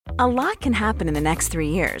A lot can happen in the next 3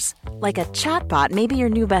 years. Like a chatbot may be your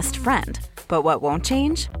new best friend. But what won't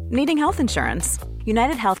change? Needing health insurance.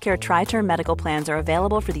 United Healthcare Tri-Term Medical Plans are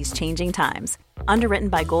available for these changing times. Underwritten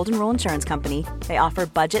by Golden Rule Insurance Company, they offer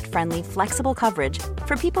budget-friendly, flexible coverage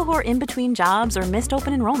for people who are in between jobs or missed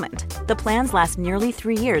open enrollment. The plans last nearly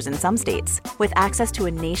 3 years in some states, with access to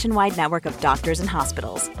a nationwide network of doctors and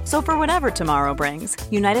hospitals. So for whatever tomorrow brings,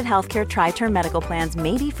 United Healthcare Tri-Term Medical Plans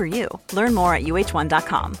may be for you. Learn more at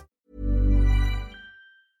uh1.com.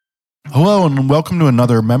 Hello and welcome to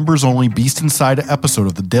another members-only Beast Inside episode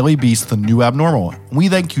of the Daily Beast, The New Abnormal. We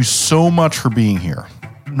thank you so much for being here.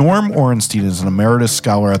 Norm Ornstein is an emeritus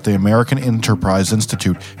scholar at the American Enterprise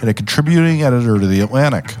Institute and a contributing editor to The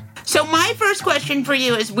Atlantic. So my first question for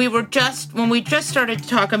you is, when we just started to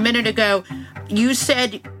talk a minute ago, you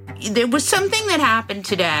said there was something that happened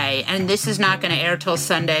today, and this is not going to air till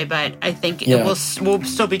Sunday, but I think we'll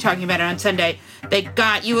still be talking about it on Sunday. They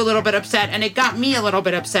got you a little bit upset, and it got me a little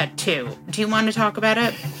bit upset too. Do you want to talk about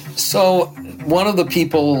it? So one of the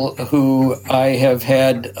people who I have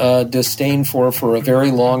had disdain for a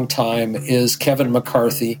very long time is Kevin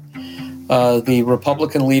McCarthy, the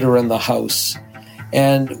Republican leader in the House.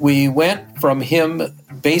 And we went from him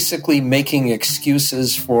basically making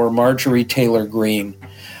excuses for Marjorie Taylor Greene,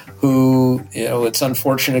 who, it's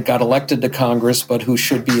unfortunate got elected to Congress, but who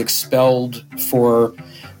should be expelled for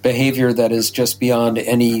behavior that is just beyond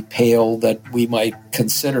any pale that we might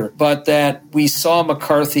consider. But that we saw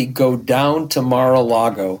McCarthy go down to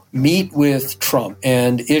Mar-a-Lago, meet with Trump,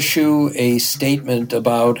 and issue a statement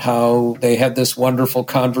about how they had this wonderful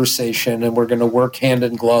conversation and we're going to work hand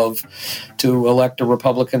in glove to elect a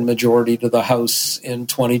Republican majority to the House in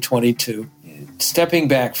 2022. Stepping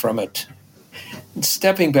back from it,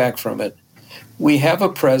 we have a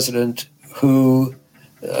president who,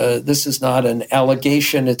 this is not an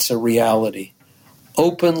allegation, it's a reality,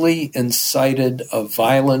 openly incited a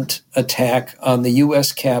violent attack on the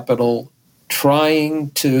U.S. Capitol,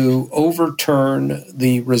 trying to overturn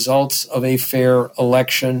the results of a fair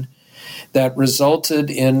election that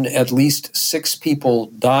resulted in at least 6 people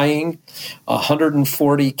dying,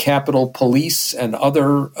 140 Capitol Police and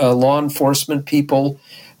other law enforcement people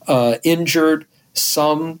injured,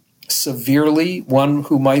 some severely, one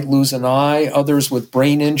who might lose an eye, others with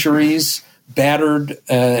brain injuries, battered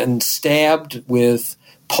and stabbed with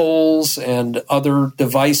poles and other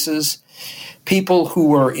devices, people who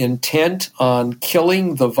were intent on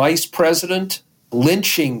killing the vice president,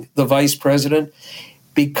 lynching the vice president,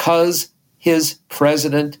 because his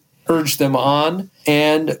president urged them on,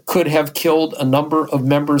 and could have killed a number of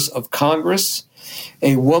members of Congress.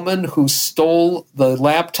 A woman who stole the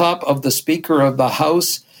laptop of the Speaker of the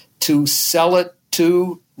House to sell it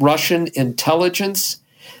to Russian intelligence.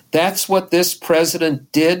 That's what this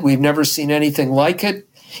president did. We've never seen anything like it.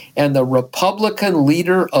 And the Republican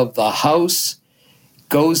leader of the House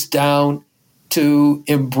goes down to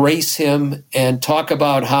embrace him and talk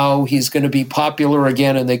about how he's going to be popular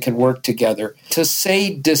again and they can work together. To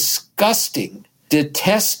say disgusting,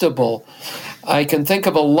 detestable, I can think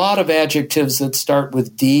of a lot of adjectives that start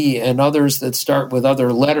with D and others that start with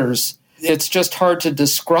other letters. It's just hard to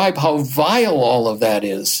describe how vile all of that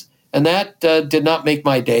is. And that did not make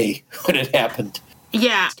my day when it happened.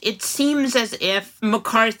 Yeah, it seems as if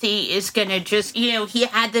McCarthy is going to just, he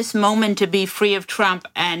had this moment to be free of Trump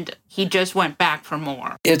and he just went back for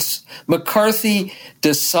more. It's McCarthy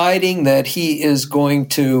deciding that he is going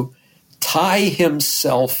to tie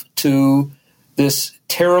himself to this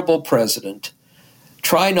terrible president,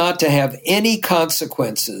 try not to have any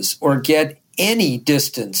consequences or get any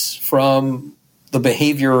distance from the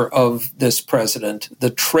behavior of this president, the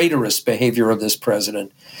traitorous behavior of this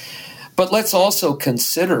president. But let's also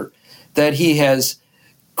consider that he has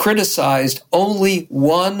criticized only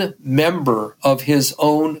one member of his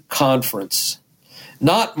own conference,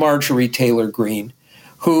 not Marjorie Taylor Greene,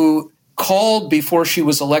 who called before she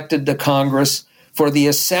was elected to Congress for the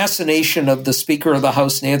assassination of the Speaker of the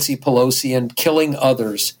House, Nancy Pelosi, and killing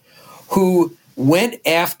others, who went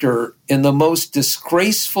after, in the most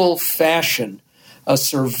disgraceful fashion, a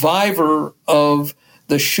survivor of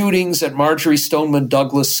the shootings at Marjorie Stoneman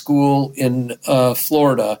Douglas School in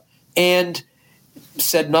Florida, and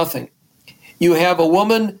said nothing. You have a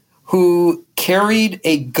woman who carried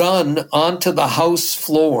a gun onto the House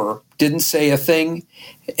floor, didn't say a thing,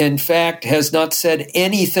 in fact, has not said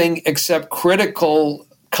anything except critical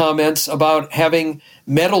comments about having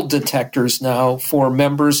metal detectors now for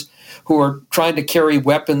members who are trying to carry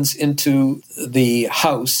weapons into the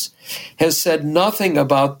House, has said nothing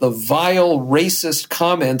about the vile racist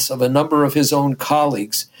comments of a number of his own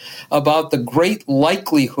colleagues about the great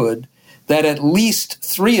likelihood that at least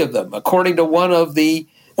 3 of them, according to one of the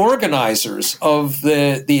organizers of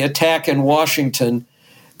the attack in Washington,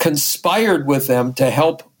 conspired with them to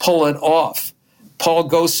help pull it off. Paul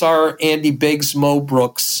Gosar, Andy Biggs, Mo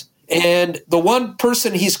Brooks. And the one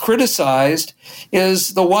person he's criticized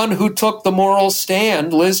is the one who took the moral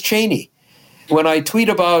stand, Liz Cheney. When I tweet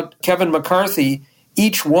about Kevin McCarthy,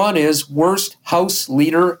 each one is worst House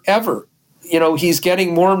leader ever. You know, he's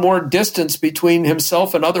getting more and more distance between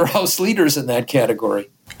himself and other House leaders in that category.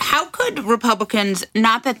 How could Republicans,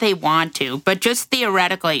 not that they want to, but just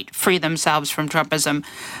theoretically free themselves from Trumpism?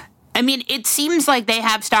 I mean, it seems like they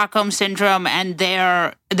have Stockholm Syndrome and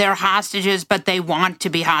they're hostages, but they want to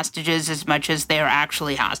be hostages as much as they're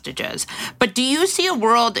actually hostages. But do you see a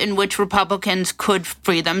world in which Republicans could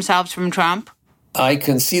free themselves from Trump? I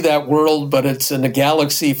can see that world, but it's in a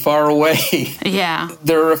galaxy far away. Yeah.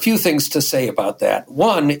 There are a few things to say about that.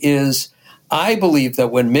 One is, I believe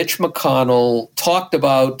that when Mitch McConnell talked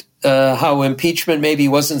about how impeachment maybe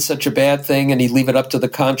wasn't such a bad thing and he'd leave it up to the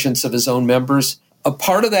conscience of his own members, a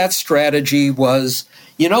part of that strategy was,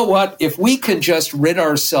 you know what, if we can just rid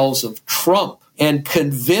ourselves of Trump and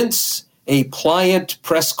convince a pliant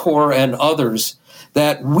press corps and others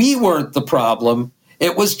that we weren't the problem,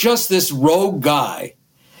 it was just this rogue guy,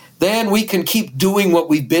 then we can keep doing what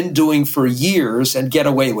we've been doing for years and get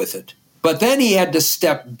away with it. But then he had to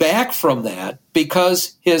step back from that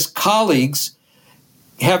because his colleagues,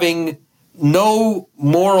 having no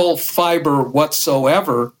moral fiber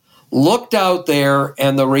whatsoever, looked out there,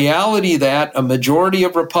 and the reality that a majority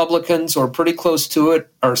of Republicans, or pretty close to it,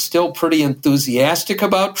 are still pretty enthusiastic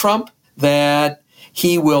about Trump, that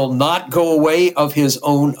he will not go away of his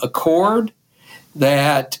own accord,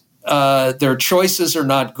 that their choices are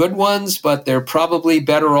not good ones, but they're probably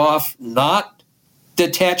better off not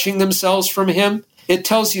detaching themselves from him. It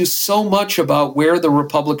tells you so much about where the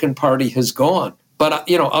Republican Party has gone. But,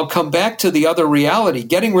 you know, I'll come back to the other reality.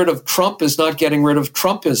 Getting rid of Trump is not getting rid of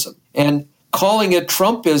Trumpism. And calling it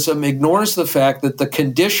Trumpism ignores the fact that the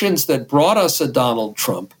conditions that brought us a Donald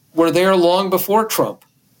Trump were there long before Trump.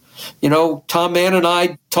 You know, Tom Mann and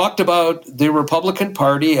I talked about the Republican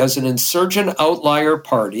Party as an insurgent outlier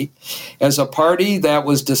party, as a party that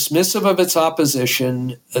was dismissive of its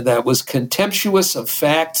opposition, that was contemptuous of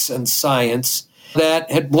facts and science,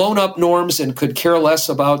 that had blown up norms and could care less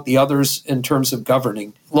about the others in terms of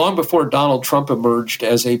governing, long before Donald Trump emerged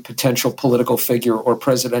as a potential political figure or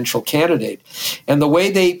presidential candidate. And the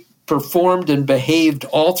way they performed and behaved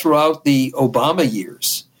all throughout the Obama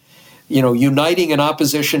years, you know, uniting in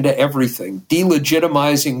opposition to everything,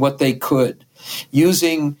 delegitimizing what they could,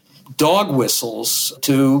 using dog whistles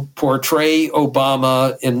to portray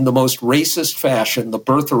Obama in the most racist fashion, the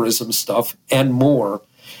birtherism stuff, and more.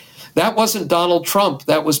 That wasn't Donald Trump.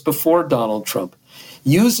 That was before Donald Trump.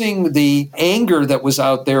 Using the anger that was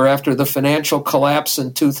out there after the financial collapse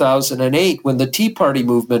in 2008 when the Tea Party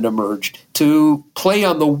movement emerged to play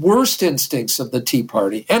on the worst instincts of the Tea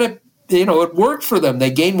Party. And it worked for them. They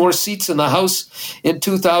gained more seats in the House in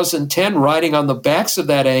 2010 riding on the backs of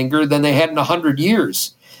that anger than they had in 100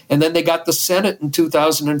 years. And then they got the Senate in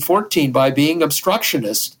 2014 by being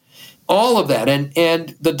obstructionist. All of that.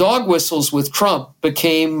 And the dog whistles with Trump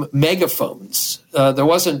became megaphones. There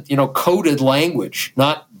wasn't, coded language,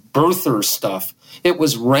 not birther stuff. It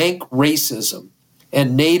was rank racism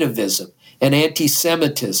and nativism and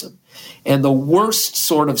anti-Semitism and the worst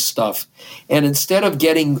sort of stuff. And instead of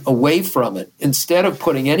getting away from it, instead of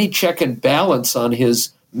putting any check and balance on his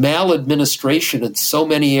maladministration in so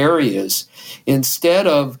many areas, instead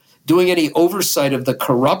of doing any oversight of the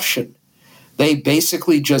corruption, they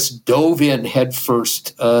basically just dove in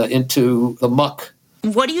headfirst into the muck.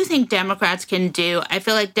 What do you think Democrats can do? I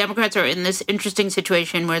feel like Democrats are in this interesting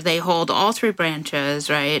situation where they hold all 3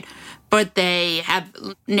 branches, right? But they have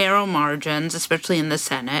narrow margins, especially in the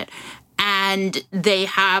Senate. And they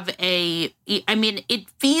have it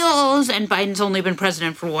feels, and Biden's only been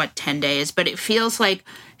president for 10 days, but it feels like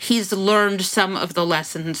he's learned some of the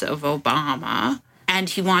lessons of Obama and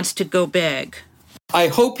he wants to go big. I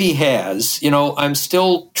hope he has. I'm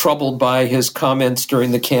still troubled by his comments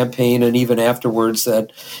during the campaign and even afterwards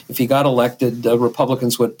that if he got elected,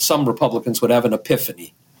 some Republicans would have an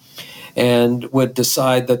epiphany and would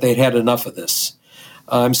decide that they'd had enough of this.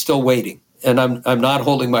 I'm still waiting, and I'm not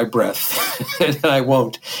holding my breath, and I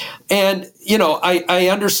won't. And, I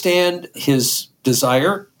understand his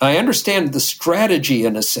desire. I understand the strategy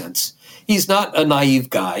in a sense. He's not a naive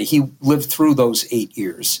guy. He lived through those 8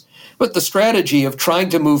 years. But the strategy of trying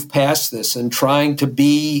to move past this and trying to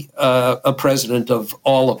be a president of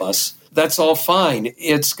all of us that's all fine.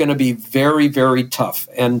 It's going to be very, very tough.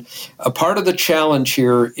 And a part of the challenge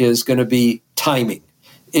here is going to be timing.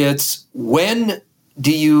 It's when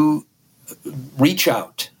do you reach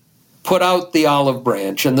out, put out the olive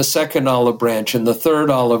branch and the second olive branch and the third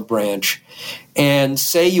olive branch, and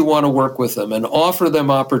say you want to work with them and offer them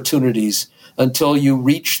opportunities until you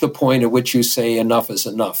reach the point at which you say enough is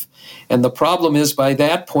enough. And the problem is, by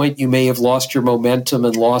that point, you may have lost your momentum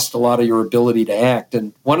and lost a lot of your ability to act.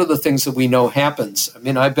 And one of the things that we know happens, I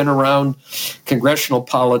mean, I've been around congressional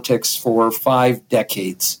politics for 5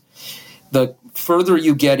 decades. The further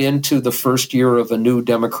you get into the first year of a new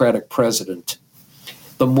Democratic president,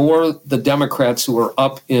 the more the Democrats who are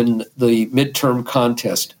up in the midterm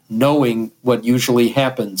contest, knowing what usually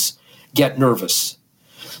happens, get nervous.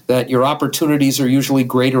 That your opportunities are usually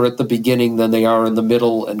greater at the beginning than they are in the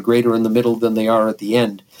middle, and greater in the middle than they are at the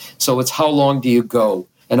end. So it's how long do you go?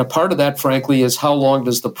 And a part of that, frankly, is how long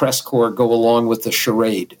does the press corps go along with the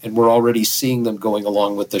charade? And we're already seeing them going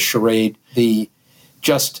along with the charade. The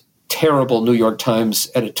just terrible New York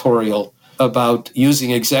Times editorial about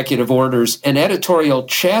using executive orders, an editorial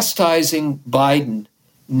chastising Biden,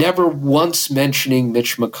 never once mentioning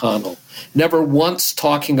Mitch McConnell, never once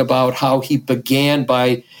talking about how he began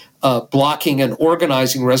by blocking an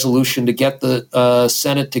organizing resolution to get the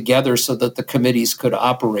Senate together so that the committees could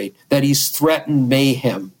operate, that he's threatened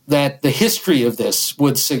mayhem, that the history of this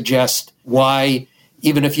would suggest why,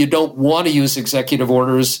 even if you don't want to use executive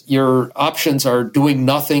orders, your options are doing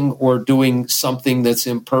nothing or doing something that's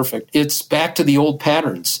imperfect. It's back to the old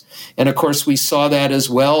patterns. And of course, we saw that as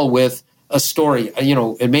well with a story. You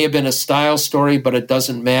know, it may have been a style story, but it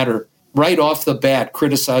doesn't matter. Right off the bat,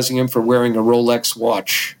 criticizing him for wearing a Rolex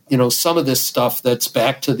watch. You know, some of this stuff that's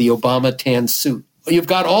back to the Obama tan suit. You've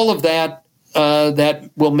got all of that that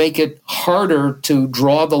will make it harder to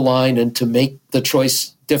draw the line and to make the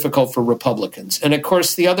choice difficult for Republicans. And of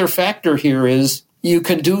course, the other factor here is you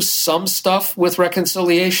can do some stuff with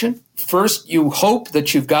reconciliation. First, you hope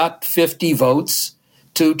that you've got 50 votes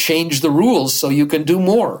to change the rules so you can do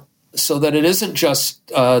more, so that it isn't just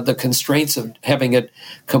the constraints of having it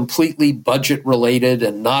completely budget related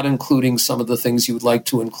and not including some of the things you would like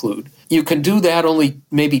to include. You can do that only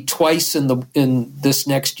maybe twice in this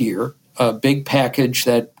next year, a big package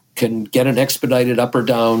that can get an expedited up or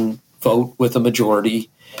down vote with a majority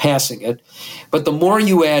passing it. But the more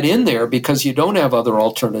you add in there, because you don't have other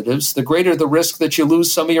alternatives, the greater the risk that you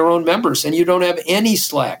lose some of your own members, and you don't have any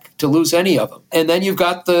slack to lose any of them. And then you've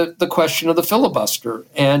got the question of the filibuster.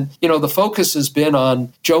 And, you know, the focus has been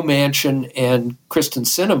on Joe Manchin and Kyrsten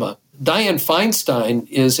Sinema. Dianne Feinstein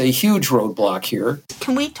is a huge roadblock here.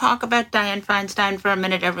 Can we talk about Dianne Feinstein for a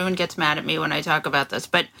minute? Everyone gets mad at me when I talk about this,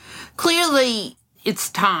 but clearly it's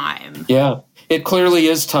time. Yeah. It clearly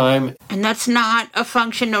is time. And that's not a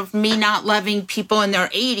function of me not loving people in their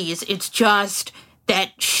 80s. It's just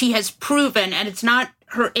that she has proven, and it's not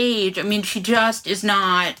her age. I mean, she just is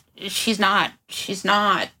not, she's not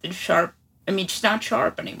sharp. I mean, she's not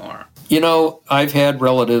sharp anymore. You know, I've had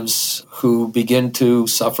relatives who begin to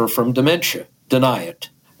suffer from dementia, deny it.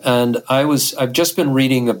 And I've just been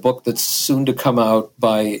reading a book that's soon to come out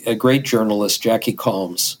by a great journalist, Jackie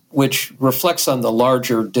Calmes, which reflects on the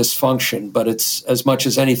larger dysfunction, but it's as much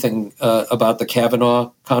as anything about the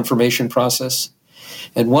Kavanaugh confirmation process.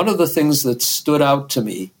 And one of the things that stood out to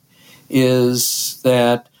me is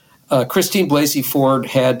that Christine Blasey Ford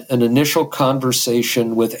had an initial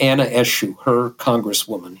conversation with Anna Eshoo, her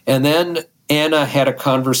congresswoman. And then Anna had a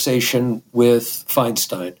conversation with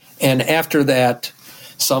Feinstein. And after that,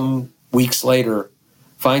 some weeks later,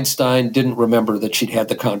 Feinstein didn't remember that she'd had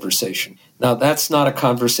the conversation. Now, that's not a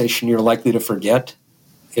conversation you're likely to forget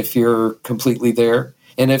if you're completely there.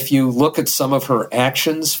 And if you look at some of her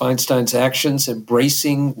actions, Feinstein's actions,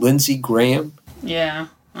 embracing Lindsey Graham. Yeah,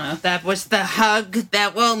 well, that was the hug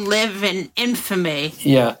that will live in infamy.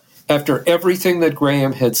 Yeah, after everything that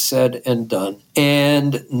Graham had said and done.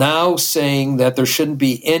 And now saying that there shouldn't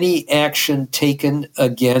be any action taken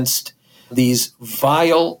against these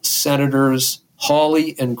vile senators,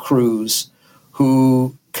 Hawley and Cruz,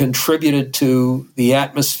 who contributed to the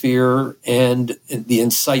atmosphere and the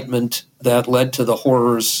incitement that led to the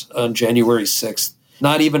horrors on January 6th.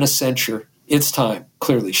 Not even a censure. It's time,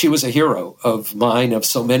 clearly. She was a hero of mine, of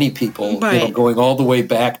so many people, right. Going all the way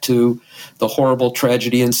back to the horrible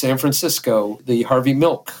tragedy in San Francisco, the Harvey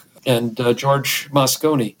Milk, and George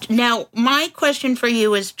Moscone. Now, my question for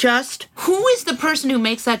you is just, who is the person who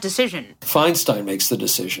makes that decision? Feinstein makes the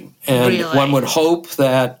decision. And Really? One would hope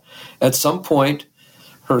that at some point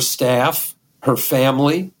her staff, her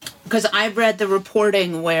family... Because I read the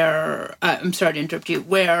reporting where, I'm sorry to interrupt you,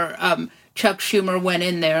 where Chuck Schumer went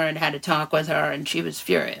in there and had a talk with her, and she was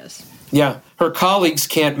furious. Yeah, her colleagues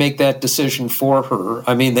can't make that decision for her.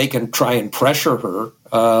 I mean, they can try and pressure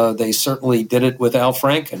her. They certainly did it with Al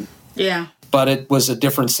Franken. Yeah. But it was a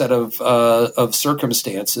different set of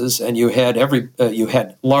circumstances, and you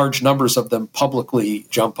had large numbers of them publicly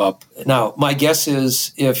jump up. Now, my guess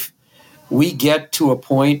is if we get to a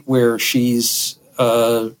point where she's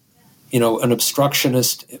an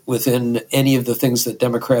obstructionist within any of the things that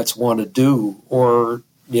Democrats want to do, or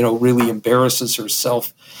really embarrasses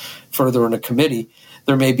herself further in a committee,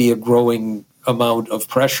 there may be a growing amount of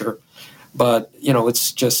pressure. But,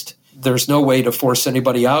 it's just, there's no way to force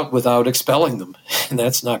anybody out without expelling them, and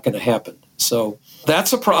that's not going to happen. So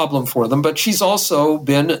that's a problem for them. But she's also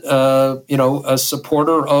been, a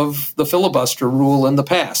supporter of the filibuster rule in the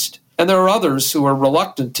past. And there are others who are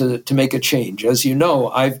reluctant to make a change. As you know,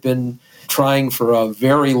 I've been trying for a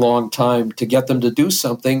very long time to get them to do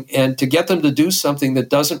something, and to get them to do something that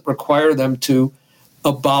doesn't require them to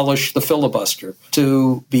abolish the filibuster,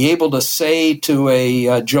 to be able to say to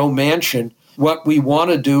a Joe Manchin, what we want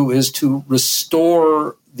to do is to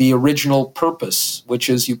restore the original purpose, which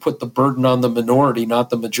is you put the burden on the minority, not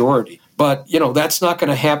the majority. But, that's not going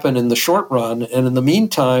to happen in the short run. And in the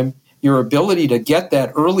meantime, your ability to get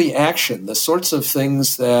that early action, the sorts of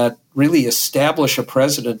things that really establish a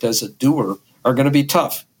president as a doer, are going to be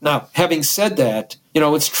tough. Now, having said that,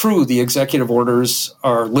 it's true the executive orders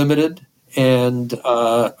are limited and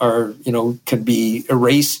can be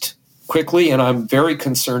erased quickly. And I'm very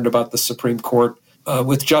concerned about the Supreme Court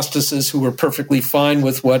with justices who were perfectly fine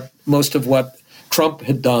with most of what Trump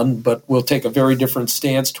had done, but will take a very different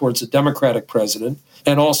stance towards a Democratic president,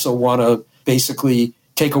 and also want to basically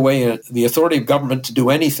take away the authority of government to do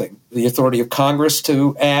anything, the authority of Congress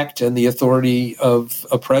to act, and the authority of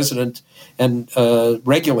a president and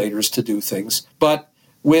regulators to do things. But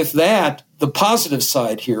with that, the positive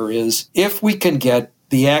side here is if we can get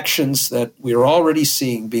the actions that we're already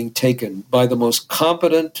seeing being taken by the most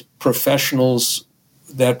competent professionals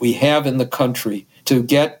that we have in the country to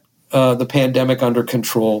get the pandemic under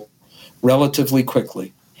control relatively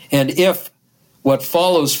quickly. And if what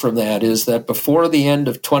follows from that is that before the end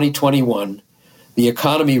of 2021, the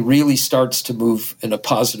economy really starts to move in a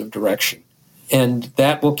positive direction, and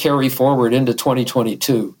that will carry forward into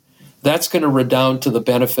 2022. That's going to redound to the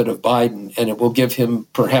benefit of Biden, and it will give him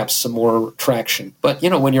perhaps some more traction. But,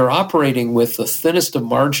 when you're operating with the thinnest of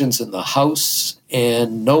margins in the House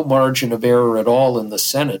and no margin of error at all in the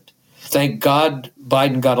Senate, thank God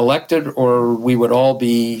Biden got elected, or we would all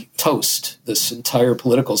be toast. This entire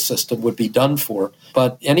political system would be done for.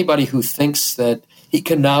 But anybody who thinks that he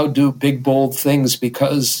can now do big, bold things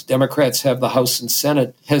because Democrats have the House and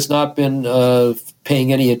Senate has not been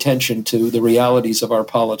paying any attention to the realities of our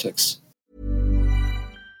politics.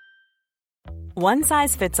 One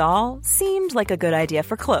size fits all seemed like a good idea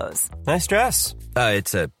for clothes. Nice dress.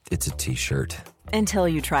 It's a T-shirt. Until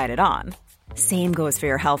you tried it on. Same goes for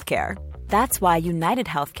your healthcare. That's why United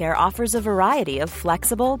Healthcare offers a variety of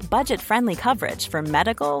flexible, budget-friendly coverage for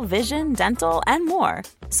medical, vision, dental, and more.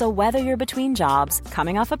 So whether you're between jobs,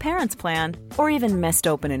 coming off a parent's plan, or even missed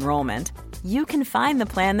open enrollment, you can find the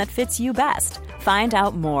plan that fits you best. Find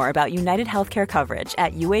out more about United Healthcare coverage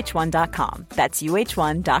at uh1.com. That's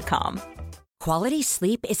uh1.com. Quality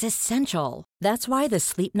sleep is essential. That's why the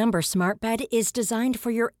Sleep Number Smart Bed is designed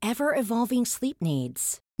for your ever-evolving sleep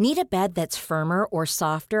needs. Need a bed that's firmer or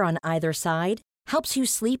softer on either side? Helps you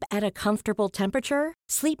sleep at a comfortable temperature?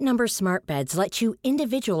 Sleep Number Smart Beds let you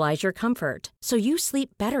individualize your comfort, so you sleep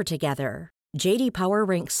better together. J.D. Power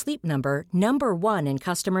ranks Sleep Number number 1 in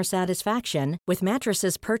customer satisfaction with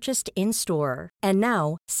mattresses purchased in-store. And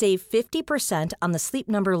now, save 50% on the Sleep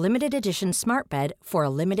Number Limited Edition Smart Bed for a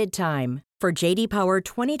limited time. For J.D. Power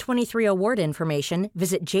 2023 award information,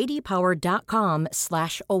 visit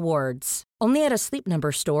jdpower.com/awards. Only at a Sleep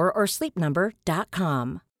Number store or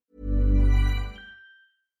sleepnumber.com.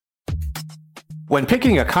 When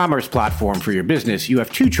picking a commerce platform for your business, you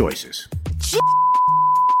have two choices.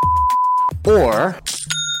 Or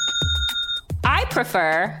I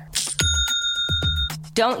prefer.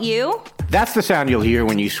 Don't you? That's the sound you'll hear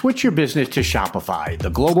when you switch your business to Shopify, the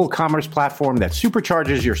global commerce platform that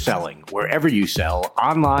supercharges your selling wherever you sell,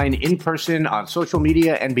 online, in person, on social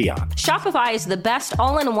media, and beyond. Shopify is the best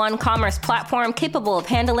all-in-one commerce platform capable of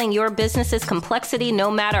handling your business's complexity no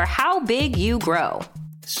matter how big you grow.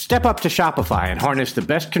 Step up to Shopify and harness the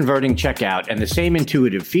best converting checkout and the same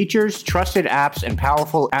intuitive features, trusted apps, and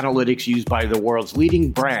powerful analytics used by the world's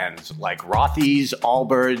leading brands like Rothy's,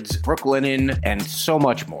 Allbirds, Brooklinen, and so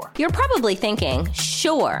much more. You're probably thinking,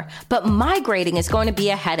 Sure, but migrating is going to be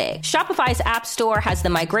a headache. Shopify's App Store has the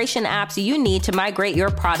migration apps you need to migrate your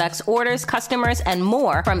products, orders, customers, and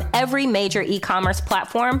more from every major e-commerce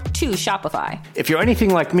platform to Shopify. If you're anything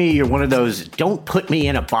like me, you're one of those don't put me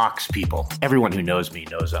in a box people. Everyone who knows me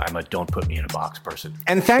knows I'm a don't put me in a box person.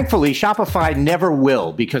 And thankfully, Shopify never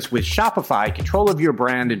will, because with Shopify, control of your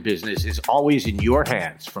brand and business is always in your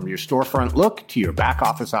hands, from your storefront look to your back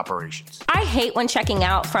office operations. I hate when checking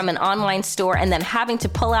out from an online store and then having to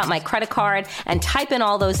pull out my credit card and type in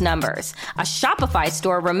all those numbers. A Shopify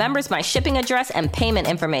store remembers my shipping address and payment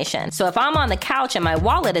information. So if I'm on the couch and my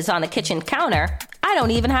wallet is on the kitchen counter, I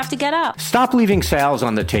don't even have to get up. Stop leaving sales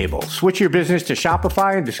on the table. Switch your business to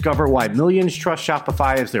Shopify and discover why millions trust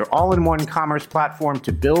Shopify as their all-in-one commerce platform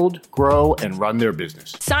to build, grow, and run their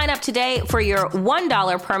business. Sign up today for your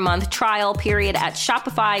 $1 per month trial period at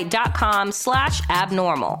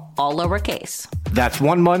shopify.com/abnormal, all lowercase. That's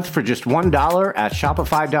 1 month for just $1 at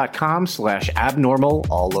shopify.com/abnormal,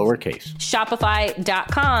 all lowercase.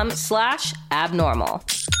 Shopify.com/abnormal.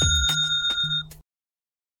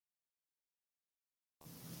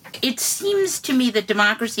 It seems to me that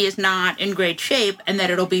democracy is not in great shape and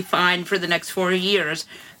that it'll be fine for the next 4 years,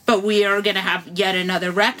 but we are going to have yet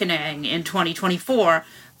another reckoning in 2024.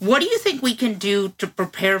 What do you think we can do to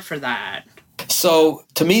prepare for that? So,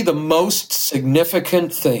 to me, the most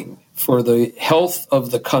significant thing for the health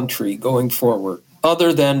of the country going forward,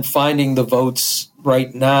 other than finding the votes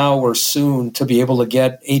right now or soon to be able to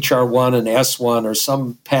get H.R. 1 and S1 or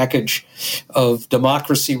some package of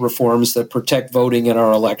democracy reforms that protect voting in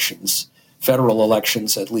our elections, federal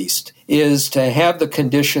elections at least, is to have the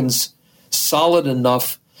conditions solid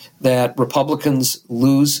enough that Republicans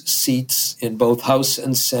lose seats in both House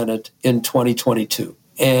and Senate in 2022.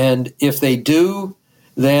 And if they do,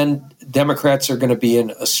 then Democrats are going to be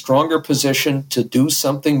in a stronger position to do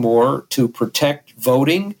something more to protect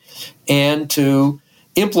voting and to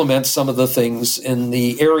implement some of the things in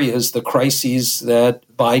the areas, the crises that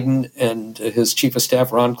Biden and his chief of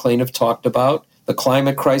staff, Ron Klain, have talked about. The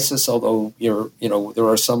climate crisis, although there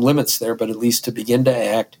are some limits there, but at least to begin to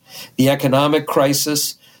act. The economic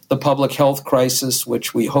crisis, the public health crisis,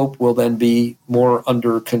 which we hope will then be more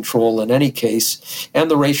under control in any case,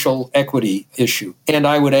 and the racial equity issue. And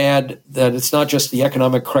I would add that it's not just the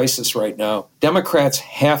economic crisis right now. Democrats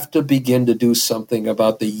have to begin to do something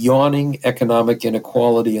about the yawning economic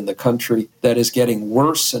inequality in the country that is getting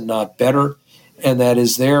worse and not better, and that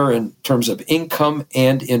is there in terms of income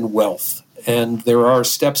and in wealth. And there are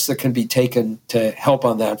steps that can be taken to help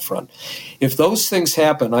on that front. If those things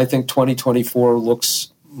happen, I think 2024 looks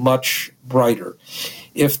much brighter.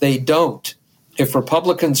 If they don't, if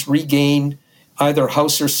Republicans regain either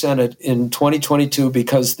House or Senate in 2022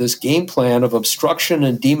 because this game plan of obstruction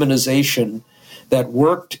and demonization that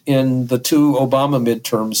worked in the 2 Obama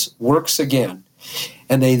midterms works again,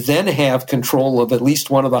 and they then have control of at least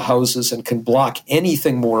one of the houses and can block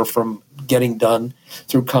anything more from getting done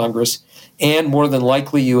through Congress, and more than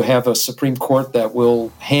likely you have a Supreme Court that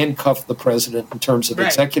will handcuff the president in terms of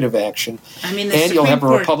executive action. And you'll have a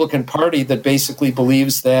Republican Party that basically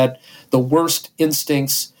believes that the worst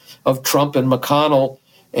instincts of Trump and McConnell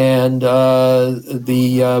and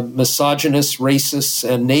the misogynists, racists,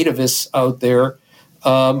 and nativists out there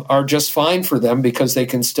are just fine for them because they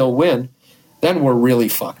can still win. Then we're really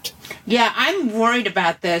fucked. Yeah, I'm worried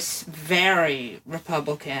about this very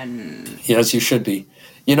Republican. Yes, you should be.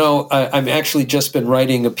 You know, I've actually just been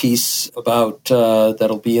writing a piece about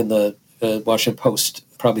that'll be in the Washington Post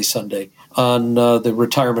probably Sunday on the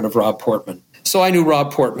retirement of Rob Portman. So I knew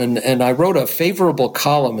Rob Portman, and I wrote a favorable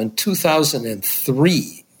column in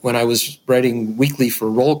 2003 when I was writing weekly for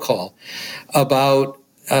Roll Call about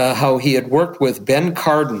how he had worked with Ben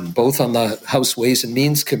Cardin, both on the House Ways and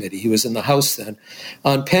Means Committee, he was in the House then,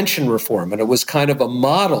 on pension reform. And it was kind of a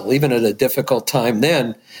model, even at a difficult time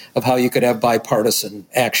then, of how you could have bipartisan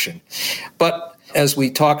action. But as we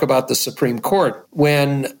talk about the Supreme Court,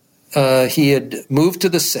 when he had moved to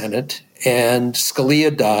the Senate and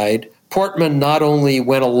Scalia died, Portman not only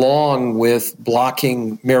went along with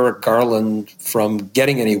blocking Merrick Garland from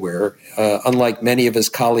getting anywhere, unlike many of his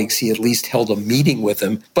colleagues, he at least held a meeting with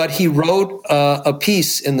him, but he wrote a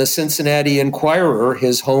piece in the Cincinnati Enquirer,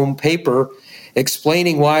 his home paper,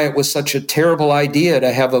 explaining why it was such a terrible idea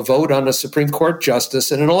to have a vote on a Supreme Court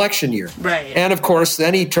justice in an election year. Right. And of course,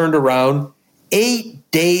 then he turned around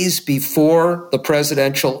 8 days before the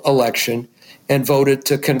presidential election and voted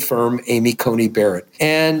to confirm Amy Coney Barrett.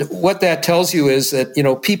 And what that tells you is that, you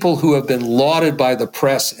know, people who have been lauded by the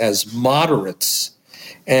press as moderates,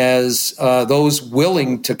 as those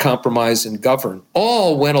willing to compromise and govern,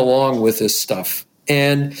 all went along with this stuff.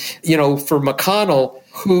 And, for McConnell,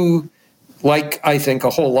 who, like I think a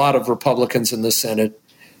whole lot of Republicans in the Senate,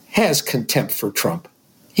 has contempt for Trump.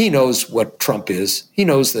 He knows what Trump is. He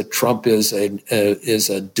knows that Trump is a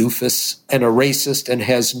doofus and a racist and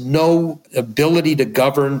has no ability to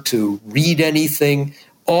govern, to read anything,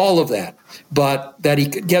 all of that. But that he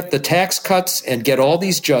could get the tax cuts and get all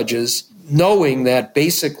these judges, knowing that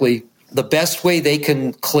basically the best way they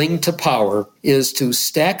can cling to power is to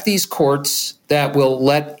stack these courts that will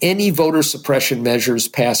let any voter suppression measures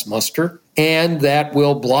pass muster and that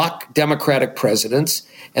will block Democratic presidents,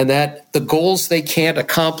 and that the goals they can't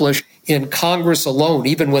accomplish in Congress alone,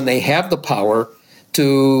 even when they have the power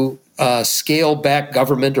to scale back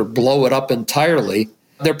government or blow it up entirely,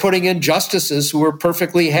 they're putting in justices who are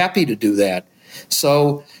perfectly happy to do that.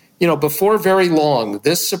 So, before very long,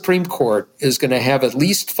 this Supreme Court is going to have at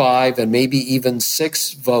least 5 and maybe even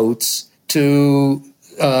 6 votes to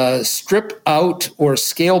strip out or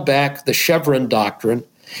scale back the Chevron doctrine,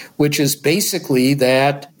 which is basically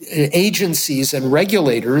that agencies and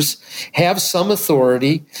regulators have some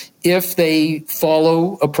authority if they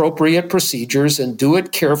follow appropriate procedures and do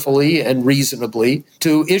it carefully and reasonably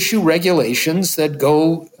to issue regulations that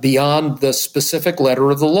go beyond the specific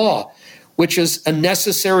letter of the law, which is a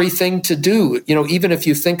necessary thing to do. Even if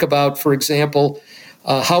you think about, for example,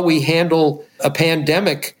 how we handle a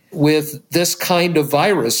pandemic with this kind of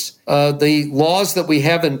virus, the laws that we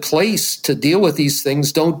have in place to deal with these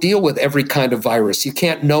things don't deal with every kind of virus. You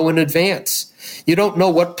can't know in advance. You don't know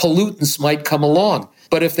what pollutants might come along.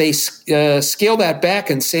 But if they scale that back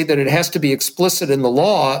and say that it has to be explicit in the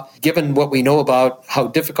law, given what we know about how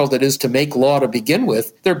difficult it is to make law to begin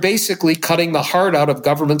with, they're basically cutting the heart out of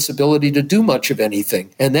government's ability to do much of anything.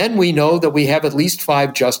 And then we know that we have at least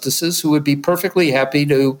 5 justices who would be perfectly happy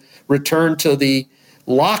to return to the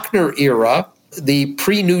Lochner era, the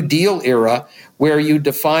pre-New Deal era, where you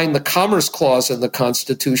define the Commerce Clause in the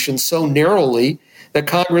Constitution so narrowly that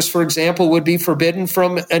Congress, for example, would be forbidden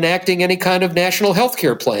from enacting any kind of national health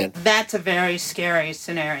care plan. That's a very scary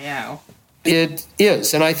scenario. It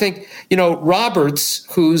is. And I think, Roberts,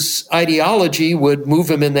 whose ideology would move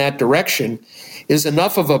him in that direction, is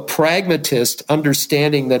enough of a pragmatist,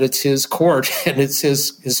 understanding that it's his court and it's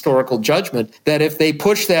his historical judgment, that if they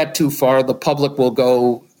push that too far, the public will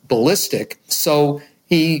go ballistic. So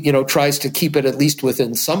he, tries to keep it at least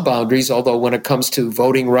within some boundaries, although when it comes to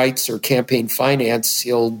voting rights or campaign finance,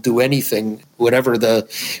 he'll do anything, whatever the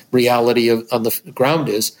reality on the ground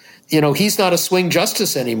is. He's not a swing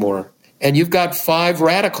justice anymore. And you've got 5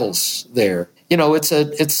 radicals there.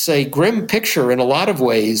 It's a grim picture in a lot of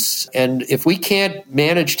ways. And if we can't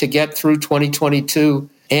manage to get through 2022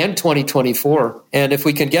 and 2024, and if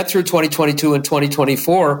we can get through 2022 and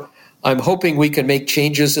 2024, I'm hoping we can make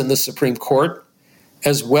changes in the Supreme Court,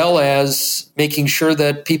 as well as making sure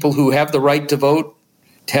that people who have the right to vote,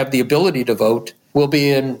 have the ability to vote, will be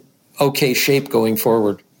in okay shape going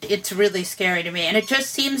forward. It's really scary to me. And it just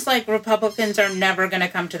seems like Republicans are never going to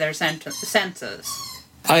come to their senses.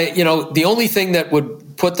 The only thing that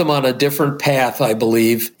would put them on a different path, I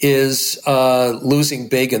believe, is losing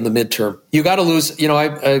big in the midterm. You got to lose,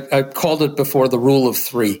 I called it before the rule of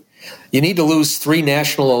 3. You need to lose 3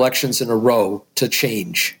 national elections in a row to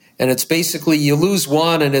change. And it's basically you lose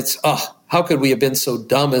one and it's, how could we have been so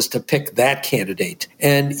dumb as to pick that candidate?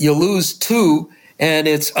 And you lose 2 and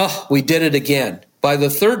it's, we did it again. By the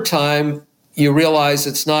 3rd time, you realize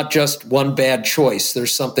it's not just one bad choice.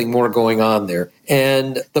 There's something more going on there.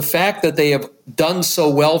 And the fact that they have done so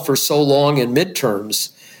well for so long in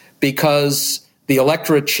midterms because the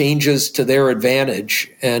electorate changes to their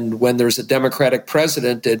advantage. And when there's a Democratic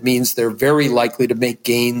president, it means they're very likely to make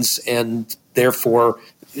gains and therefore,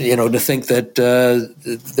 to think that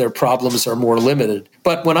their problems are more limited.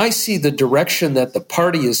 But when I see the direction that the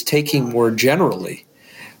party is taking more generally,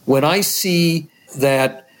 when I see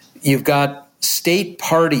that you've got state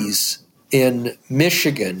parties in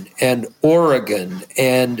Michigan and Oregon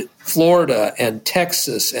and Florida and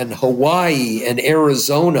Texas and Hawaii and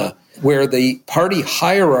Arizona, where the party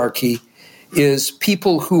hierarchy is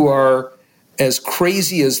people who are as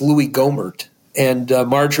crazy as Louis Gohmert and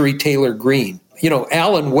Marjorie Taylor Greene.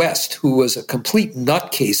 Alan West, who was a complete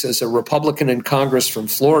nutcase as a Republican in Congress from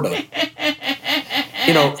Florida,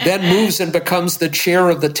 then moves and becomes the chair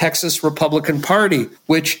of the Texas Republican Party,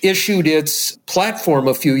 which issued its platform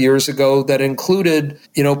a few years ago that included,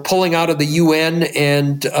 pulling out of the UN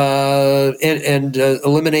and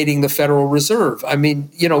eliminating the Federal Reserve. I mean,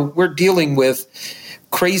 we're dealing with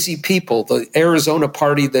crazy people, the Arizona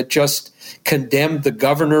party that just condemned the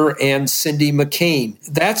governor and Cindy McCain.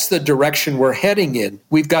 That's the direction we're heading in.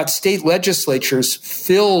 We've got state legislatures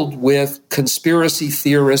filled with conspiracy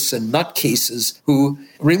theorists and nutcases who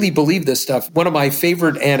really believe this stuff. One of my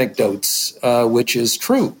favorite anecdotes, which is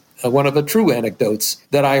true, one of the true anecdotes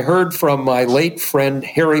that I heard from my late friend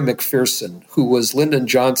Harry McPherson, who was Lyndon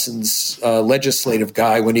Johnson's legislative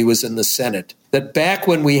guy when he was in the Senate, that back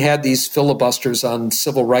when we had these filibusters on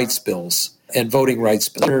civil rights bills and voting rights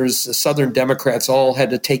bills, the Southern Democrats all had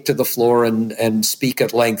to take to the floor and speak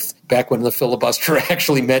at length back when the filibuster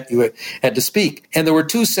actually meant you had to speak. And there were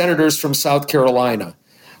two senators from South Carolina.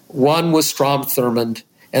 One was Strom Thurmond,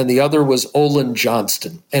 and the other was Olin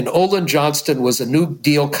Johnston. And Olin Johnston was a New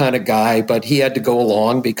Deal kind of guy, but he had to go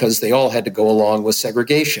along because they all had to go along with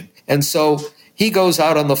segregation. And so he goes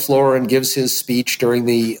out on the floor and gives his speech during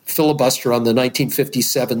the filibuster on the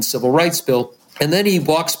 1957 Civil Rights Bill. And then he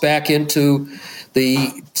walks back into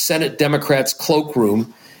the Senate Democrats'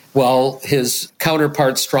 cloakroom while his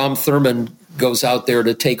counterpart, Strom Thurmond, goes out there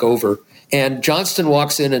to take over. And Johnston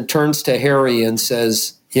walks in and turns to Harry and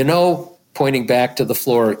says, you know, pointing back to the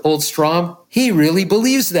floor, old Strom, he really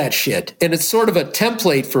believes that shit. And it's sort of a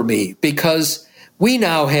template for me because we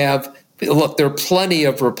now have, look, there are plenty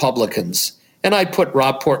of Republicans, and I put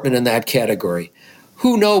Rob Portman in that category,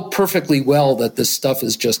 who know perfectly well that this stuff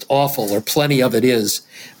is just awful, or plenty of it is,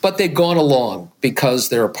 but they've gone along because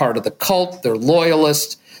they're a part of the cult, they're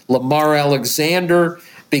loyalists. Lamar Alexander,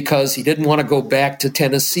 because he didn't want to go back to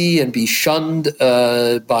Tennessee and be shunned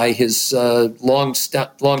by his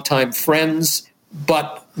longtime friends.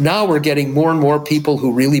 But now we're getting more and more people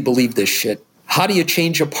who really believe this shit. How do you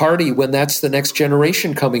change a party when that's the next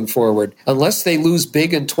generation coming forward? Unless they lose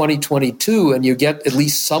big in 2022 and you get at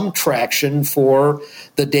least some traction for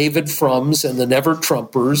the David Frums and the Never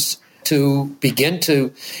Trumpers to begin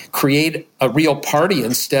to create a real party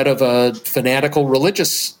instead of a fanatical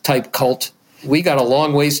religious type cult, we got a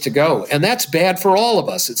long ways to go. And that's bad for all of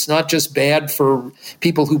us. It's not just bad for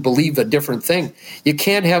people who believe a different thing. You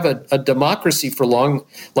can't have a democracy for long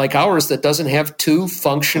like ours that doesn't have two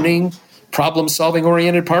functioning, problem-solving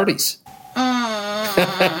oriented parties.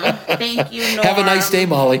 Thank you, Norm. Have a nice day,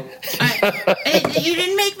 Molly. You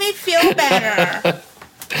didn't make me feel better.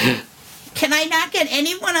 Can I not get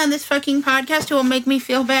anyone on this fucking podcast who will make me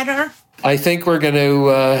feel better? I think we're going to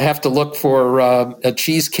have to look for a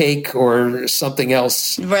cheesecake or something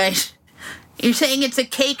else. Right. You're saying it's a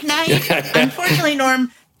cake night? Unfortunately,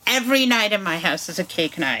 Norm, every night in my house is a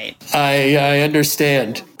cake night. I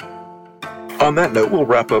understand. On that note, we'll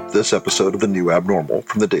wrap up this episode of The New Abnormal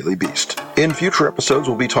from The Daily Beast. In future episodes,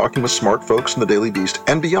 we'll be talking with smart folks in The Daily Beast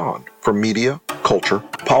and beyond, from media, culture,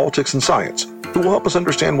 politics, and science, who will help us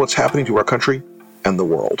understand what's happening to our country and the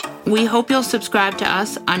world. We hope you'll subscribe to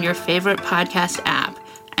us on your favorite podcast app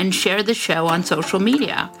and share the show on social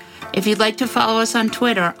media. If you'd like to follow us on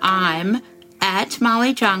Twitter, I'm at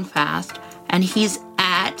Molly Jong-Fast and he's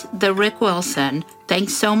at the Rick Wilson.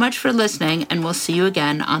 Thanks so much for listening, and we'll see you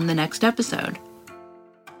again on the next episode.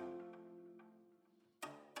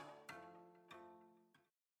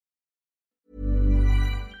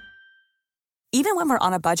 Even when we're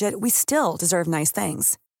on a budget, we still deserve nice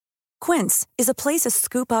things. Quince is a place to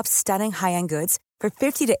scoop up stunning high-end goods for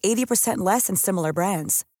 50 to 80% less than similar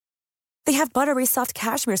brands. They have buttery soft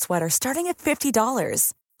cashmere sweaters starting at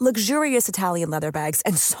 $50, luxurious Italian leather bags,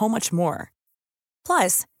 and so much more.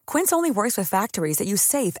 Plus, Quince only works with factories that use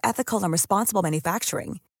safe, ethical, and responsible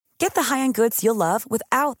manufacturing. Get the high-end goods you'll love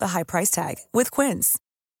without the high price tag with Quince.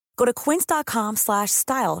 Go to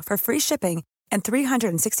quince.com/style for free shipping and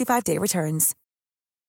 365-day returns.